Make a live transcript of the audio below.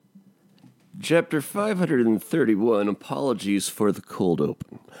Chapter 531, Apologies for the Cold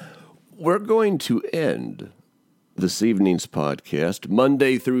Open. We're going to end this evening's podcast,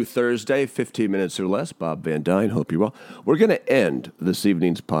 Monday through Thursday, 15 minutes or less. Bob Van Dyne, hope you're well. We're going to end this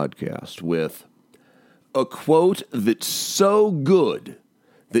evening's podcast with a quote that's so good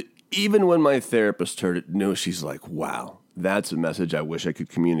that even when my therapist heard it, she's like, wow, that's a message I wish I could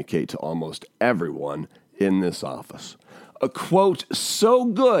communicate to almost everyone in this office. A quote so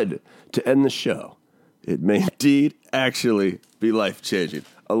good to end the show, it may indeed actually be life-changing.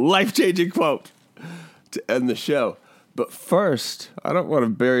 A life-changing quote to end the show. But first, I don't want to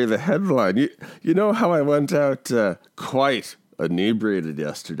bury the headline. You know how I went out quite inebriated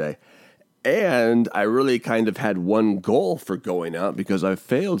yesterday, and I really kind of had one goal for going out because I've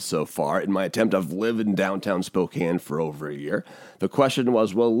failed so far in my attempt. I've lived in downtown Spokane for over a year. The question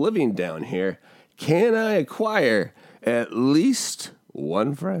was, well, living down here, can I acquire at least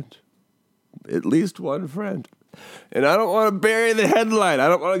one friend? At least one friend. And I don't want to bury the headline. I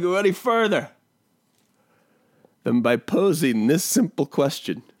don't want to go any further than by posing this simple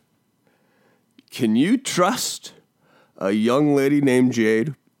question. Can you trust a young lady named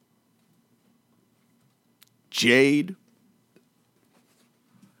Jade? Jade.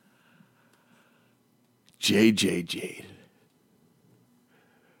 Jade.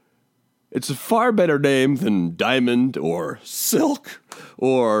 It's a far better name than Diamond or Silk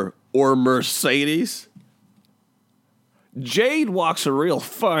or Mercedes. Jade walks a real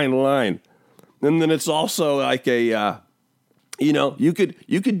fine line. And then it's also like a, you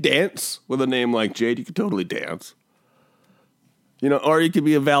could dance with a name like Jade. You could totally dance. Or you could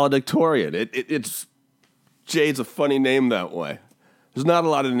be a valedictorian. It's Jade's a funny name that way. There's not a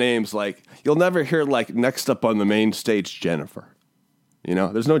lot of names like, you'll never hear like next up on the main stage, Jennifer.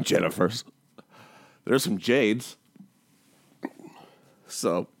 There's no Jennifers. There's some Jades.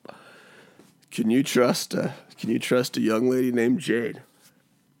 So, can you trust a young lady named Jade?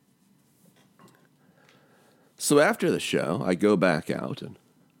 So after the show, I go back out and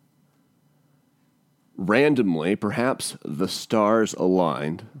randomly, perhaps the stars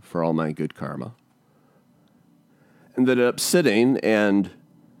aligned for all my good karma, ended up sitting and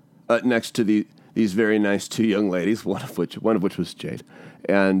next to these very nice two young ladies, one of which was Jade.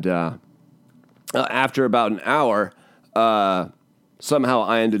 And after about an hour, somehow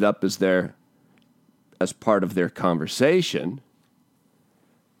I ended up as part of their conversation.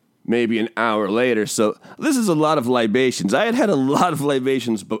 Maybe an hour later. So this is a lot of libations. I had a lot of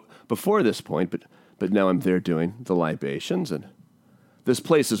libations before this point, but now I'm there doing the libations. And this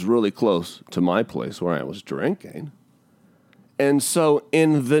place is really close to my place where I was drinking. And so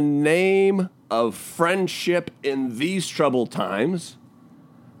in the name of friendship in these troubled times,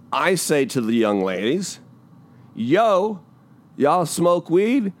 I say to the young ladies, yo, y'all smoke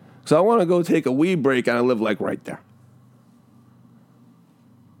weed? Because I want to go take a weed break and I live like right there.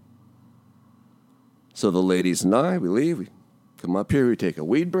 So the ladies and I, we leave, we come up here, we take a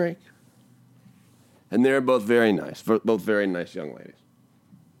weed break. And they're both very nice, both very nice young ladies.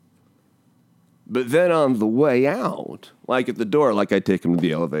 But then on the way out, like at the door, like I take them to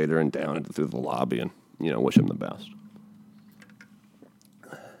the elevator and down and through the lobby and, wish them the best.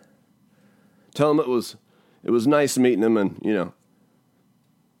 Tell them it was nice meeting them and,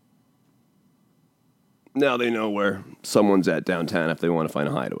 now they know where someone's at downtown if they want to find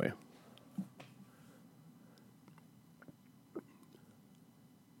a hideaway.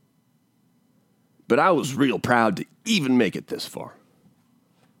 But I was real proud to even make it this far.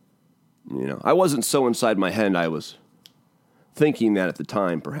 I wasn't so inside my head. I was thinking that at the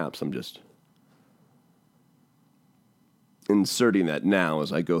time. Perhaps I'm just inserting that now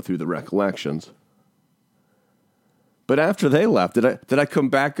as I go through the recollections. But after they left, did I come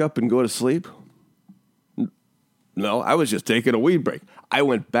back up and go to sleep? No, I was just taking a weed break. I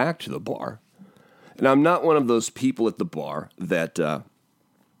went back to the bar. And I'm not one of those people at the bar that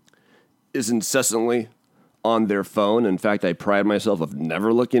is incessantly on their phone. In fact, I pride myself of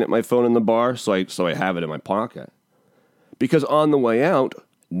never looking at my phone in the bar, so I have it in my pocket. Because on the way out,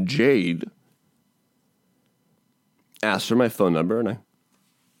 Jade asked for my phone number, and I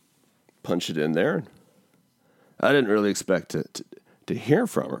punched it in there. I didn't really expect to hear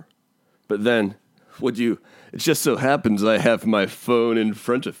from her. But then, it just so happens I have my phone in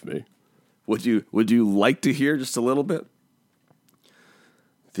front of me. Would you like to hear just a little bit?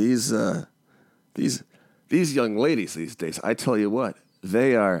 These young ladies these days, I tell you what,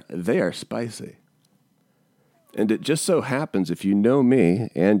 they are spicy. And it just so happens, if you know me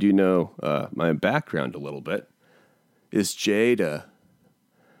and you know my background a little bit, is Jade a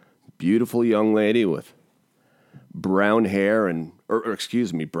beautiful young lady with brown hair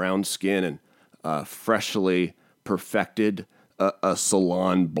brown skin and freshly perfected a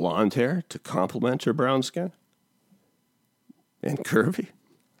salon blonde hair to complement her brown skin. And curvy.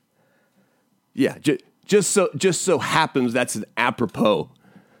 Yeah, just so happens that's an apropos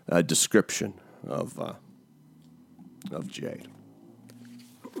description of Jade.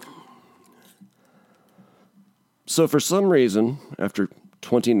 So for some reason, after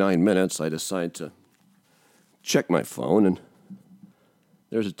 29 minutes, I decide to check my phone, and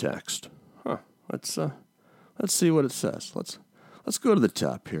there's a text. Let's see what it says. Let's go to the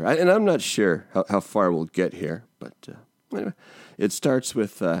top here. And I'm not sure how far we'll get here, but anyway, it starts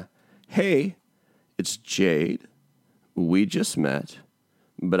with, "Hey, it's Jade. We just met,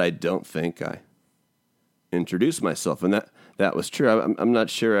 but I don't think I introduced myself." And that was true. I'm not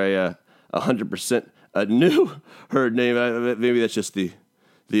sure I 100% knew her name. Maybe that's just the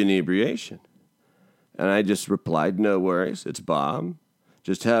inebriation. And I just replied, "No worries. It's Bob.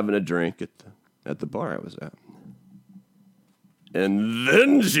 Just having a drink at the bar I was at." And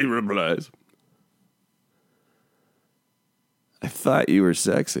then she replies, "I thought you were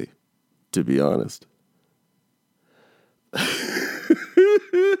sexy, to be honest."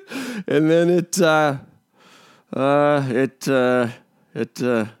 And then it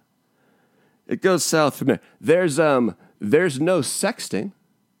goes south from there. There's no sexting,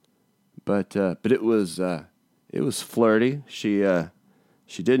 but it was flirty. She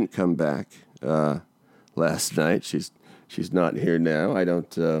didn't come back last night. She's not here now. I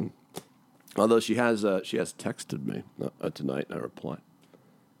don't. Although she has texted me tonight, and I replied.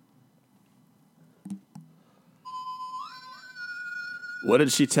 What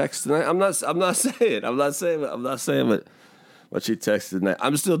did she text tonight? I'm not saying what she texted tonight.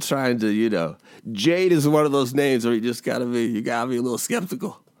 I'm still trying to, Jade is one of those names where you gotta be a little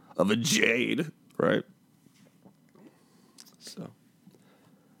skeptical of a Jade, right? So,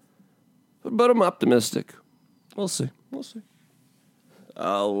 but I'm optimistic. We'll see.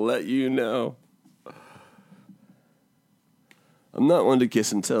 I'll let you know. I'm not one to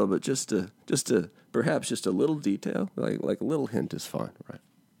kiss and tell, but just perhaps just a little detail, like a little hint is fine,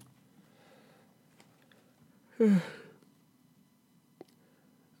 right?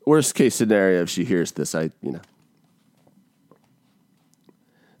 Worst case scenario, if she hears this, I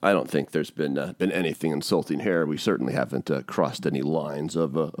don't think there's been anything insulting here. We certainly haven't crossed any lines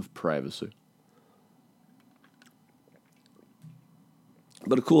of privacy.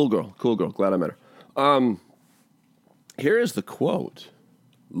 But a cool girl. Glad I met her. Here is the quote,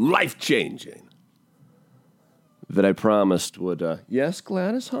 life-changing, that I promised would, yes,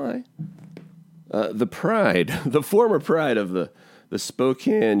 Gladys, hi. The former pride of the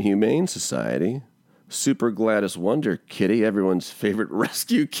Spokane Humane Society, Super Gladys Wonder Kitty, everyone's favorite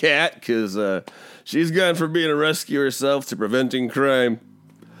rescue cat, because she's gone from being a rescue herself to preventing crime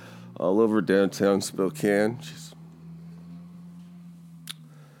all over downtown Spokane.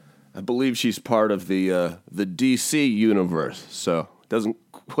 I believe she's part of the DC universe, so doesn't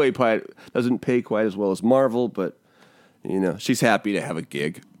pay quite as well as Marvel, but she's happy to have a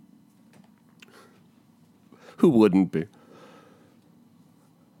gig. Who wouldn't be?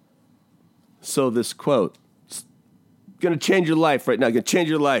 So this quote, it's gonna change your life right now. Gonna change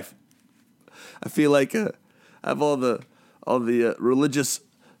your life. I feel like I have all the religious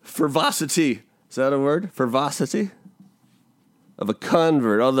fervocity. Is that a word? Fervocity? Of a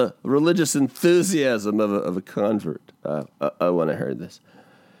convert, all the religious enthusiasm of a convert. When I heard this.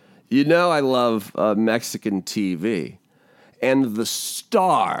 I love Mexican TV. And the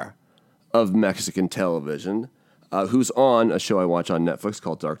star of Mexican television, who's on a show I watch on Netflix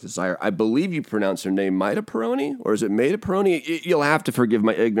called Dark Desire. I believe you pronounce her name Maida Peroni, or is it Maida Peroni? You'll have to forgive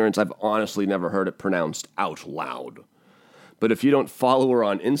my ignorance. I've honestly never heard it pronounced out loud. But if you don't follow her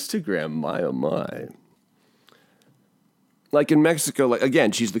on Instagram, my oh my. Like in Mexico,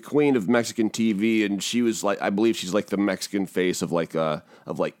 again, she's the queen of Mexican TV, and she was I believe she's the Mexican face of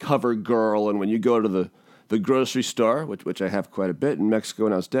CoverGirl. And when you go to the grocery store, which I have quite a bit in Mexico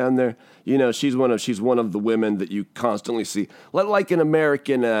when I was down there, she's one of the women that you constantly see, like an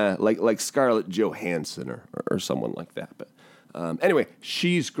American, like Scarlett Johansson or someone like that. But anyway,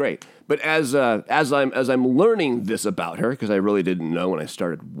 she's great. But as I'm learning this about her, because I really didn't know when I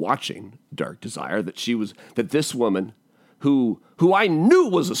started watching Dark Desire that this woman, who I knew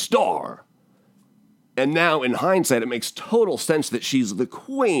was a star, and now in hindsight it makes total sense that she's the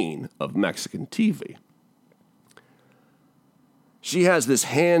queen of Mexican TV. She has this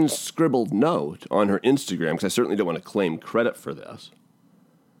hand-scribbled note on her Instagram, because I certainly don't want to claim credit for this.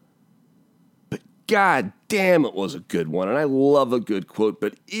 But god damn, it was a good one, and I love a good quote,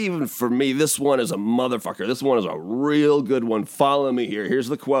 but even for me, this one is a motherfucker. This one is a real good one. Follow me here. Here's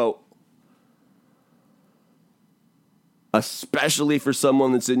the quote. especially for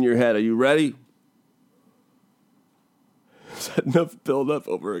someone that's in your head. Are you ready? Is that enough build-up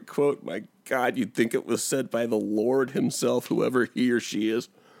over a quote? My God, you'd think it was said by the Lord himself, whoever he or she is.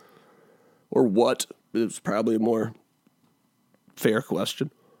 Or what? It's probably a more fair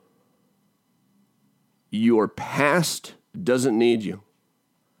question. Your past doesn't need you.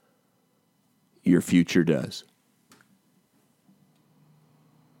 Your future does.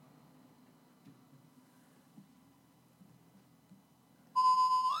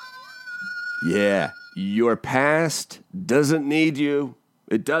 Yeah, your past doesn't need you.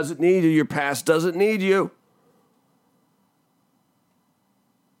 It doesn't need you. Your past doesn't need you.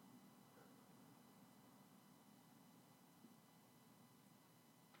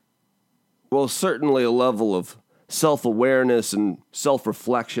 Well, certainly a level of self-awareness and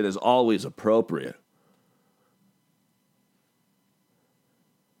self-reflection is always appropriate.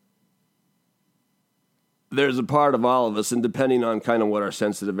 There's a part of all of us, and depending on kind of what our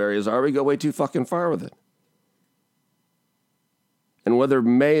sensitive areas are, we go way too fucking far with it. And whether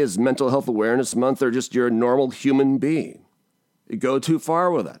May is Mental Health Awareness Month or just you're a normal human being, you go too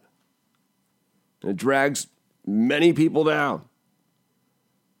far with it. And it drags many people down.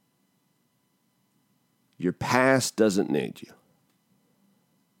 Your past doesn't need you.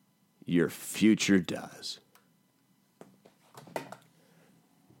 Your future does.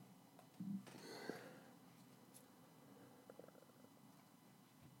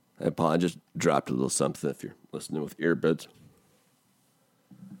 I just dropped a little something if you're listening with earbuds.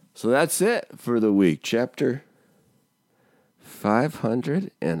 So that's it for the week. Chapter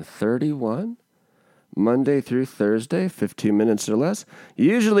 531. Monday through Thursday, 15 minutes or less.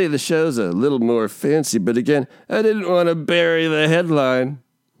 Usually the show's a little more fancy, but again, I didn't want to bury the headline.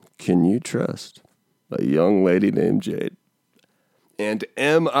 Can you trust a young lady named Jade? And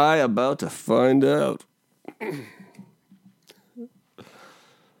am I about to find out?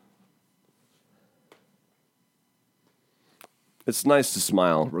 It's nice to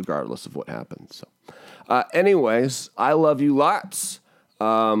smile regardless of what happens. So, anyways, I love you lots.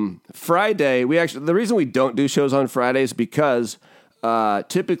 Friday, the reason we don't do shows on Fridays is because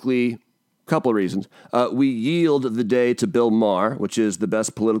typically, a couple of reasons. We yield the day to Bill Maher, which is the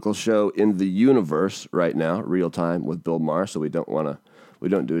best political show in the universe right now, real time with Bill Maher. So we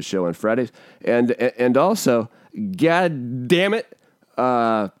don't do a show on Fridays. And also, God damn it,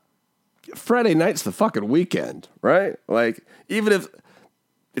 Friday night's the fucking weekend, right? Like, even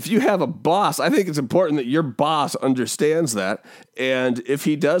if you have a boss, I think it's important that your boss understands that. And if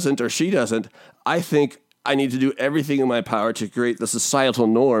he doesn't or she doesn't, I think I need to do everything in my power to create the societal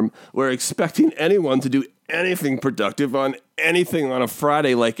norm where expecting anyone to do anything productive on anything on a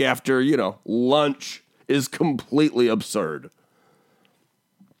Friday, like after, lunch, is completely absurd.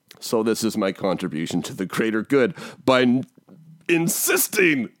 So this is my contribution to the greater good by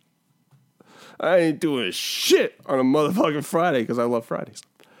insisting I ain't doing shit on a motherfucking Friday because I love Fridays.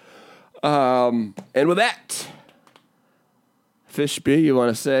 And with that, Fish B, you want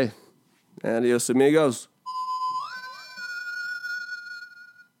to say adios, amigos?